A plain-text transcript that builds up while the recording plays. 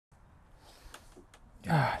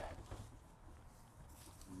God.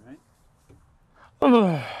 All right.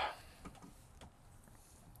 Ugh.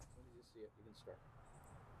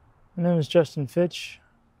 My name is Justin Fitch.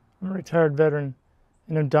 I'm a retired veteran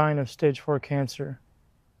and I'm dying of stage 4 cancer.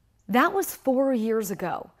 That was 4 years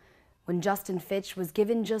ago, when Justin Fitch was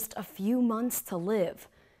given just a few months to live.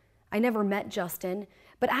 I never met Justin,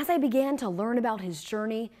 but as I began to learn about his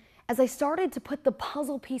journey, as I started to put the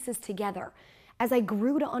puzzle pieces together, as I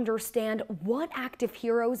grew to understand what active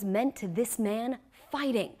heroes meant to this man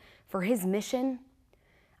fighting for his mission,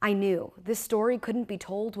 I knew this story couldn't be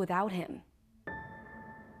told without him.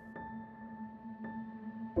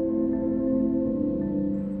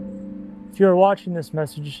 If you are watching this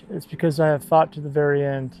message, it's because I have fought to the very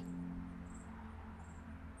end.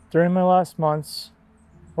 During my last months,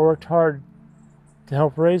 I worked hard to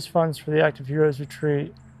help raise funds for the Active Heroes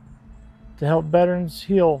Retreat, to help veterans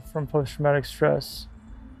heal from post-traumatic stress.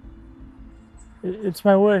 It's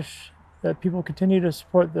my wish that people continue to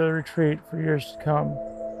support the retreat for years to come.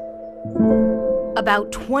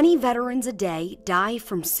 About 20 veterans a day die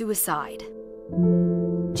from suicide.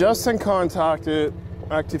 Justin contacted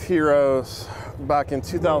Active Heroes back in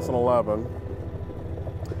 2011,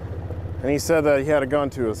 and he said that he had a gun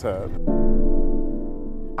to his head.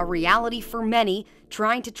 A reality for many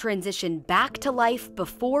trying to transition back to life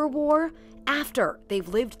before war, after they've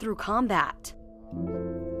lived through combat.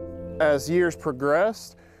 As years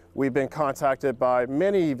progressed, we've been contacted by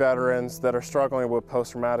many veterans that are struggling with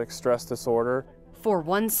post-traumatic stress disorder. For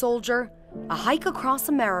one soldier, a hike across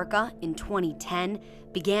America in 2010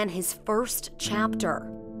 began his first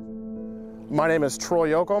chapter. My name is Troy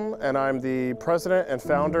Yoakum, and I'm the president and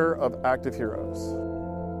founder of Active Heroes.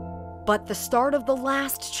 But the start of the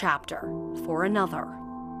last chapter for another.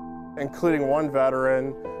 Including one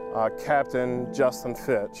veteran, Captain Justin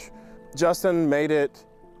Fitch. Justin made it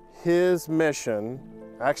his mission,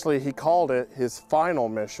 actually he called it his final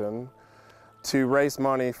mission, to raise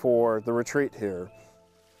money for the retreat here.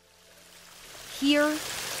 Here,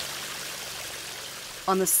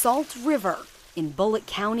 on the Salt River in Bullitt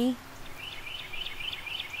County,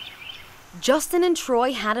 Justin and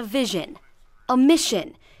Troy had a vision, a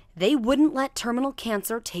mission they wouldn't let terminal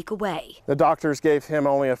cancer take away. The doctors gave him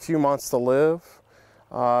only a few months to live,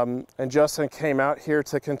 and Justin came out here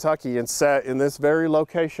to Kentucky and sat in this very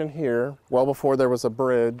location here, well before there was a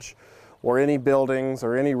bridge or any buildings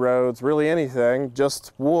or any roads, really anything,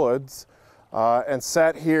 just woods, and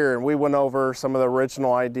sat here and we went over some of the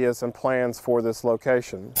original ideas and plans for this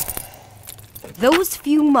location. Those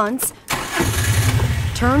few months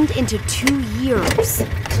turned into 2 years.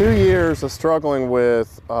 2 years of struggling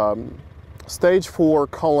with stage 4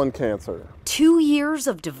 colon cancer. 2 years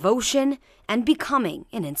of devotion and becoming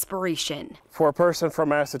an inspiration. For a person from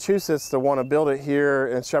Massachusetts to want to build it here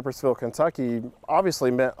in Shepherdsville, Kentucky,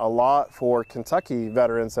 obviously meant a lot for Kentucky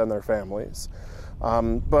veterans and their families,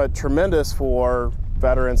 but tremendous for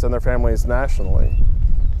veterans and their families nationally.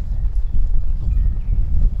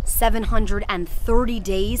 730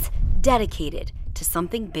 days dedicated to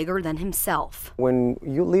something bigger than himself. When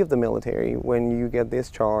you leave the military, when you get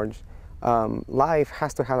discharged, life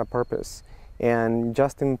has to have a purpose. And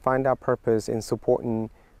Justin found that purpose in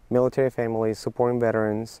supporting military families, supporting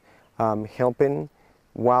veterans, helping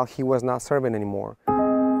while he was not serving anymore.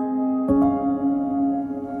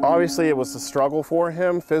 Obviously it was a struggle for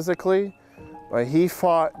him physically, but he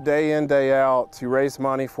fought day in, day out to raise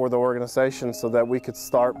money for the organization so that we could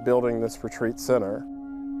start building this retreat center.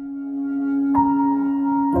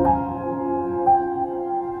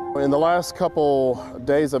 In the last couple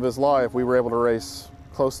days of his life, we were able to raise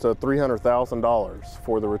close to $300,000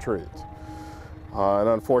 for the retreat. And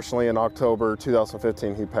unfortunately, in October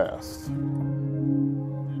 2015, he passed.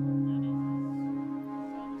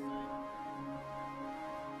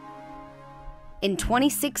 In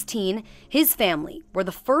 2016, his family were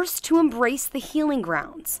the first to embrace the healing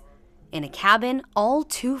grounds in a cabin all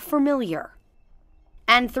too familiar.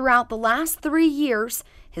 And throughout the last 3 years,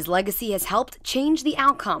 his legacy has helped change the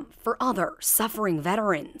outcome for other suffering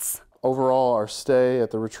veterans. Overall, our stay at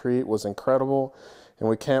the retreat was incredible, and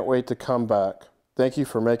we can't wait to come back. Thank you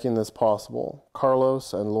for making this possible.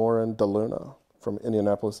 Carlos and Lauren DeLuna from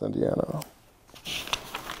Indianapolis, Indiana.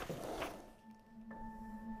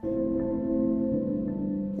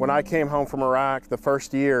 When I came home from Iraq the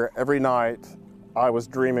first year, every night I was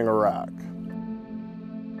dreaming Iraq.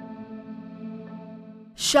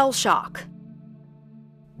 Shell shock,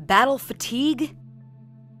 battle fatigue,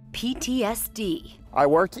 PTSD. I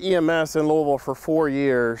worked EMS in Louisville for 4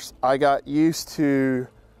 years. I got used to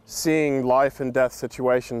seeing life and death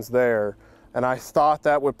situations there, and I thought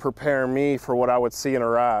that would prepare me for what I would see in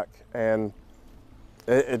Iraq. And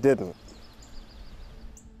It didn't.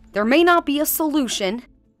 There may not be a solution,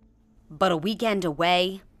 but a weekend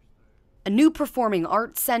away, a new performing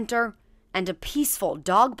arts center, and a peaceful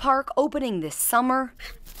dog park opening this summer,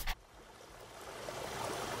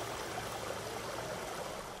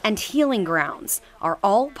 and healing grounds are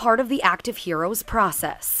all part of the Active Heroes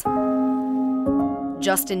process.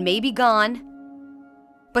 Justin may be gone,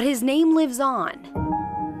 but his name lives on.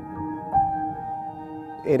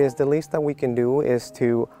 It is the least that we can do is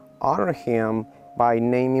to honor him by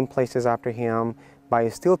naming places after him, by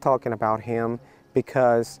still talking about him,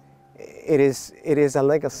 because it is a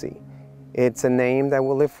legacy. It's a name that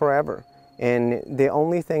will live forever. And the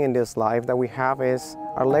only thing in this life that we have is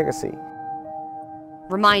our legacy.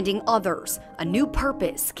 Reminding others a new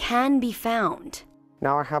purpose can be found.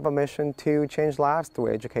 Now I have a mission to change lives through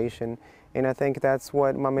education, and I think that's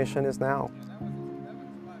what my mission is now.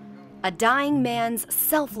 A dying man's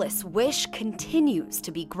selfless wish continues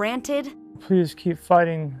to be granted. Please keep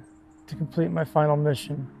fighting to complete my final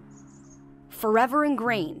mission. Forever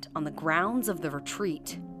ingrained on the grounds of the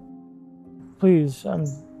retreat. Please, I'm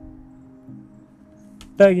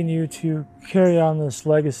begging you to carry on this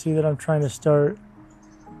legacy that I'm trying to start.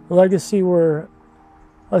 A legacy where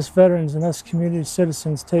us veterans and us community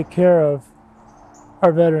citizens take care of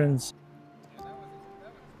our veterans.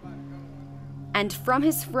 And from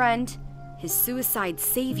his friend, his suicide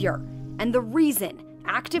savior, and the reason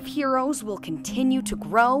Active Heroes will continue to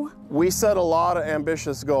grow. We set a lot of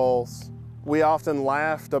ambitious goals. We often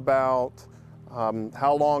laughed about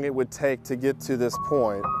how long it would take to get to this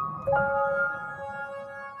point.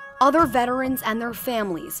 Other veterans and their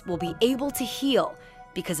families will be able to heal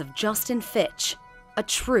because of Justin Fitch, a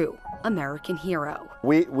true American hero.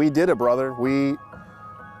 We did it, brother. We,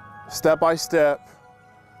 step by step,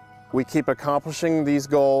 we keep accomplishing these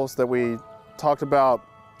goals that we talked about,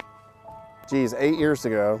 8 years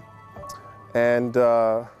ago. And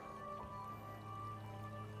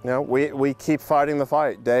we keep fighting the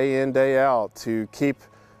fight day in, day out to keep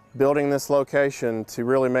building this location to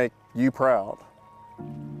really make you proud.